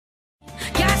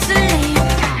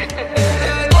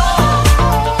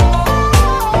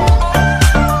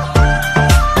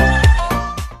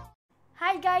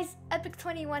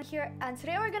everyone here, and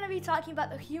today we're going to be talking about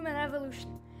the human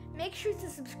evolution. Make sure to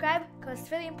subscribe because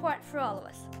it's really important for all of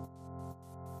us.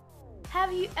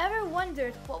 Have you ever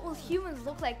wondered what will humans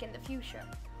look like in the future?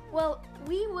 Well,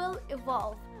 we will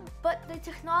evolve, but the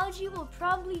technology will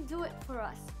probably do it for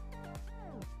us.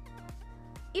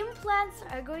 Implants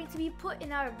are going to be put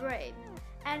in our brain,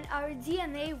 and our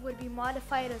DNA would be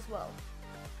modified as well.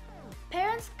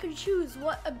 Parents could choose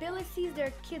what abilities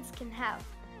their kids can have.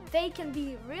 They can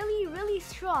be really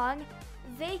strong,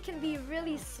 they can be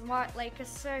really smart like a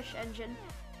search engine,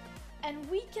 and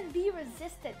we can be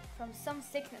resistant from some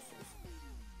sicknesses.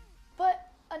 But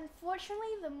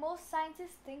unfortunately, the most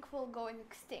scientists think we'll go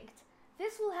extinct.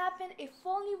 This will happen if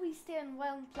only we stay on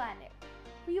one planet.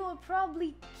 We will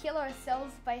probably kill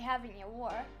ourselves by having a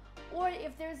war, or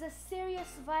if there's a serious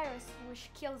virus which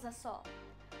kills us all.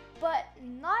 But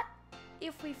not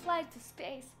if we fly to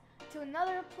space, to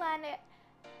another planet,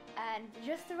 and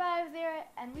just arrive there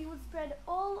and we would spread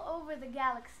all over the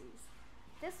galaxies.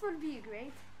 This would be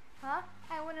great, huh?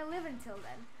 I want to live until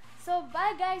then. So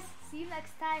bye guys, see you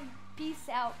next time. Peace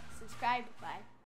out, subscribe, bye.